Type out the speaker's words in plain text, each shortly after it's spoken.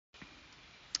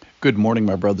Good morning,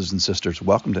 my brothers and sisters.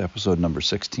 Welcome to episode number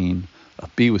 16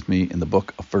 of Be With Me in the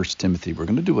book of 1 Timothy. We're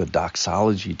going to do a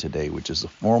doxology today, which is a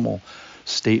formal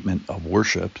statement of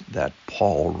worship that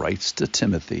Paul writes to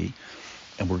Timothy,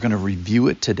 and we're going to review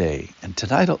it today. And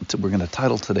tonight, we're going to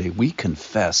title today, We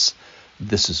Confess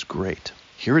This Is Great.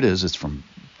 Here it is. It's from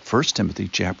 1 Timothy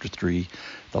chapter 3,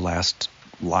 the last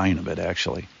line of it,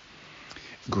 actually.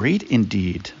 Great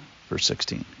indeed, verse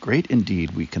 16, great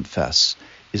indeed, we confess,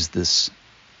 is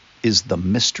the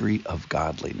mystery of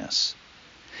godliness.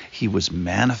 He was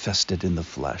manifested in the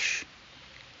flesh.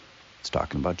 It's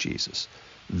talking about Jesus.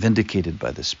 Vindicated by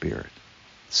the Spirit.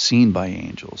 Seen by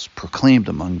angels. Proclaimed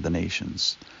among the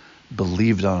nations.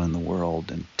 Believed on in the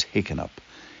world and taken up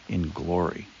in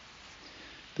glory.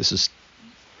 This is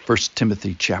 1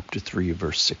 Timothy chapter 3,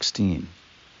 verse 16.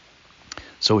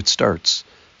 So it starts.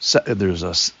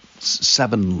 There's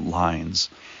 7 lines.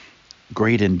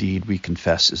 Great indeed, we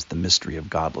confess, is the mystery of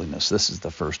godliness. This is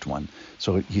the first one.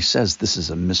 So he says this is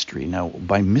a mystery. Now,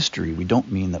 by mystery, we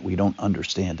don't mean that we don't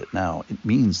understand it now. It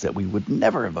means that we would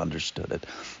never have understood it.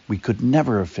 We could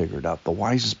never have figured out. The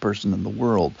wisest person in the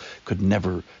world could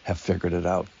never have figured it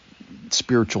out,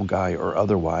 spiritual guy or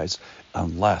otherwise,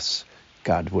 unless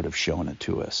God would have shown it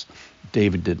to us.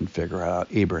 David didn't figure it out.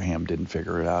 Abraham didn't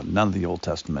figure it out. None of the Old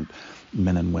Testament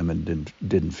men and women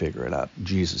didn't figure it out.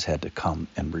 Jesus had to come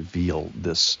and reveal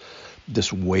this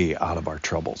way out of our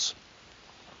troubles.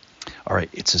 All right,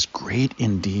 it says great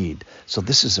indeed. So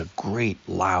this is a great,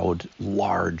 loud,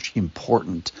 large,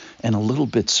 important, and a little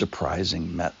bit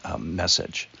surprising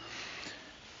message.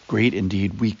 Great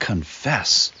indeed, we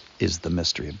confess is the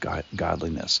mystery of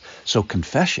godliness. So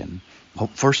confession,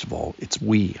 first of all, it's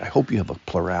we. I hope you have a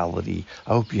plurality.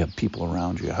 I hope you have people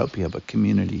around you. I hope you have a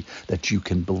community that you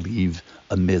can believe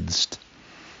amidst.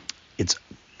 It's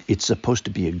supposed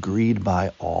to be agreed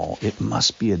by all. It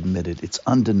must be admitted. It's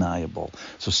undeniable.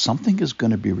 So something is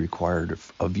going to be required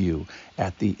of you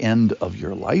at the end of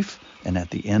your life and at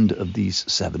the end of these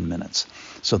 7 minutes.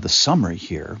 So the summary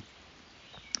here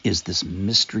is this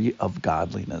mystery of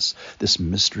godliness, this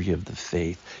mystery of the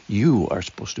faith. You are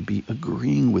supposed to be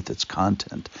agreeing with its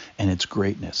content and its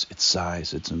greatness, its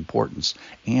size, its importance,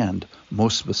 and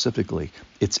most specifically,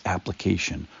 its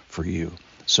application for you.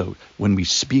 So when we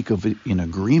speak of it in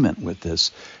agreement with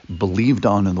this, believed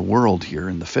on in the world here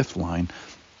in the 5th line,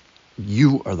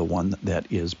 you are the one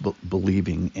that is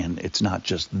believing, and it's not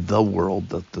just the world,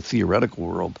 the theoretical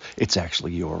world, it's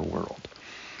actually your world.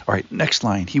 All right, next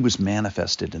line, he was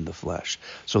manifested in the flesh.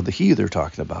 So the he they're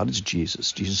talking about is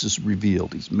Jesus. Jesus is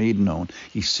revealed. He's made known.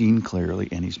 He's seen clearly,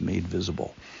 and he's made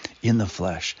visible in the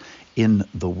flesh, in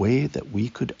the way that we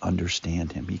could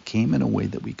understand him. He came in a way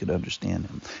that we could understand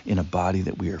him, in a body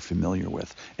that we are familiar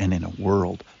with, and in a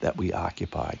world that we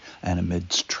occupy, and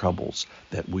amidst troubles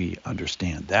that we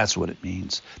understand. That's what it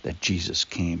means that Jesus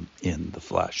came in the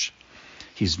flesh.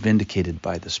 He's vindicated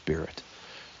by the Spirit.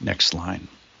 Next line.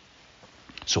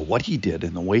 So what he did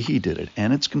and the way he did it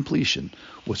and its completion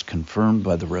was confirmed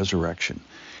by the resurrection.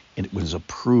 And it was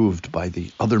approved by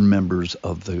the other members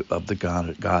of the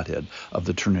Godhead, of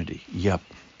the Trinity. Yep,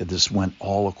 this went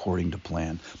all according to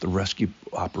plan. The rescue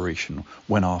operation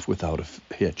went off without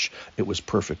a hitch. It was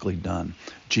perfectly done.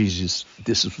 This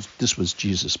was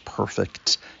Jesus'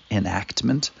 perfect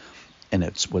enactment. And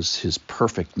it was his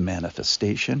perfect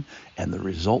manifestation, and the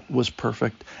result was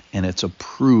perfect, and it's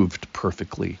approved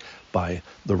perfectly by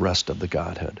the rest of the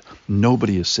Godhead.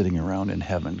 Nobody is sitting around in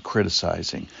heaven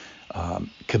criticizing,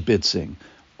 kibitzing,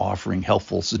 offering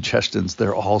helpful suggestions.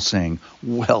 They're all saying,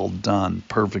 well done,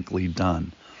 perfectly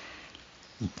done.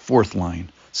 4th line,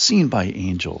 seen by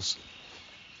angels.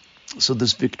 So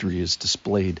this victory is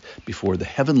displayed before the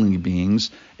heavenly beings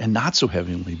and not so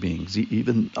heavenly beings,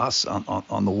 even us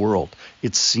on the world.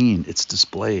 It's seen, it's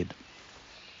displayed.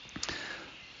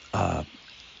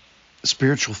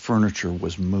 Spiritual furniture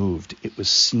was moved. It was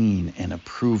seen and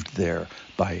approved there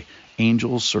by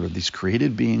angels, sort of these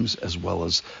created beings, as well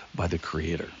as by the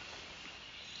Creator.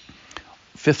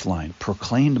 5th line,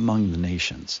 proclaimed among the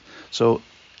nations. So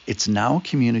it's now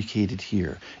communicated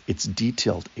here. It's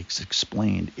detailed. It's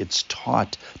explained. It's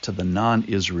taught to the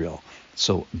non-Israel.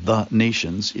 So the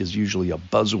nations is usually a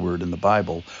buzzword in the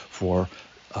Bible for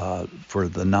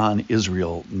the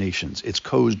non-Israel nations. It's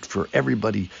code for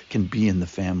everybody can be in the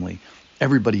family.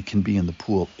 Everybody can be in the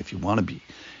pool if you want to be.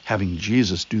 Having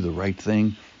Jesus do the right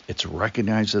thing, it's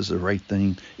recognized as the right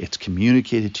thing. It's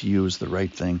communicated to you as the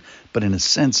right thing. But in a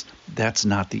sense, that's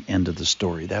not the end of the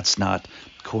story. That's not,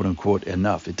 quote unquote,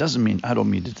 enough. It doesn't mean, I don't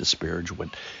mean to disparage what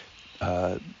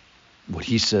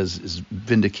he says is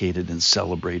vindicated and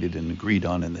celebrated and agreed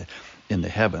on in the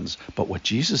heavens. But what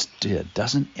Jesus did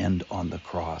doesn't end on the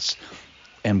cross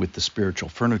and with the spiritual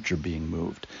furniture being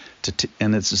moved.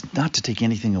 And it's not to take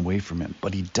anything away from him,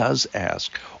 but he does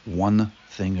ask one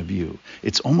thing of you.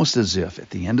 It's almost as if at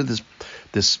the end of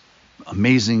this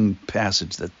amazing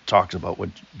passage that talks about what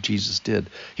Jesus did,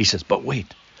 he says, but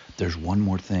wait, there's one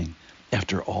more thing.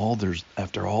 After all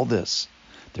this,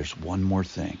 there's one more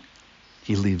thing.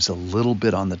 He leaves a little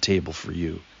bit on the table for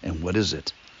you. And what is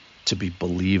it? To be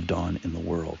believed on in the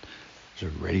world. So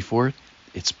ready for it?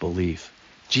 It's belief.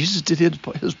 Jesus did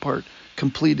his part,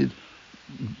 completed,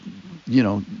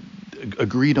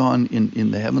 agreed on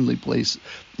in the heavenly place,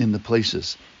 in the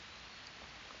places.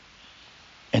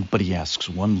 But he asks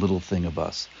one little thing of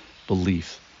us: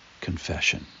 belief,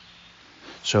 confession.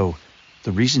 So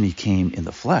the reason he came in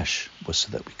the flesh was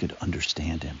so that we could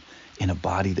understand him in a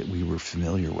body that we were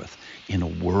familiar with, in a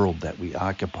world that we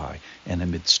occupy, and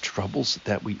amidst troubles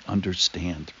that we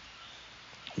understand.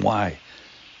 Why?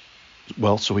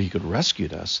 Well, so he could rescue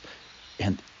us,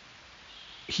 and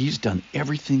he's done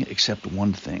everything except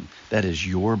one thing. That is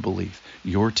your belief.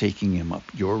 You're taking him up.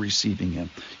 You're receiving him.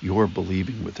 You're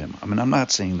believing with him. I mean, I'm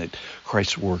not saying that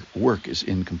Christ's work is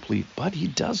incomplete, but he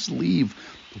does leave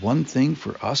one thing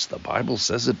for us. The Bible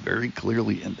says it very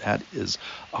clearly, and that is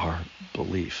our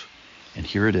belief. And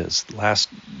here it is, the last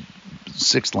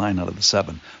 6th line out of the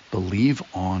 7. Believe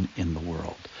on in the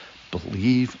world.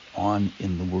 Believe on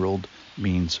in the world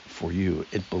means for you.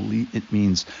 It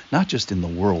means not just in the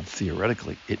world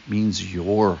theoretically. It means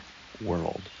your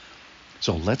world.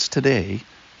 So let's today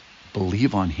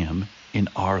believe on him in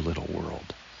our little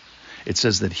world. It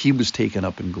says that he was taken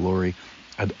up in glory.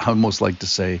 I'd almost like to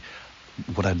say,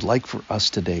 what I'd like for us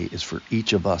today is for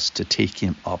each of us to take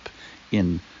him up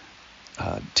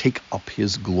take up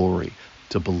his glory,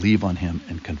 to believe on him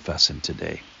and confess him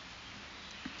today.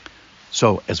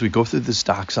 So as we go through this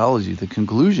doxology, the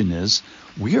conclusion is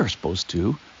we are supposed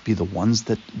to be the ones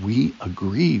that we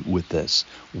agree with this.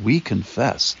 We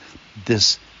confess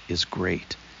this is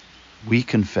great. We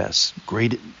confess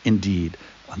great indeed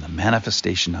on the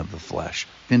manifestation of the flesh,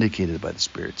 vindicated by the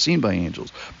Spirit, seen by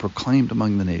angels, proclaimed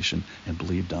among the nation, and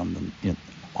believed on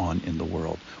in the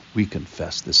world. We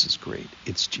confess this is great.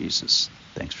 It's Jesus.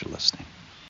 Thanks for listening.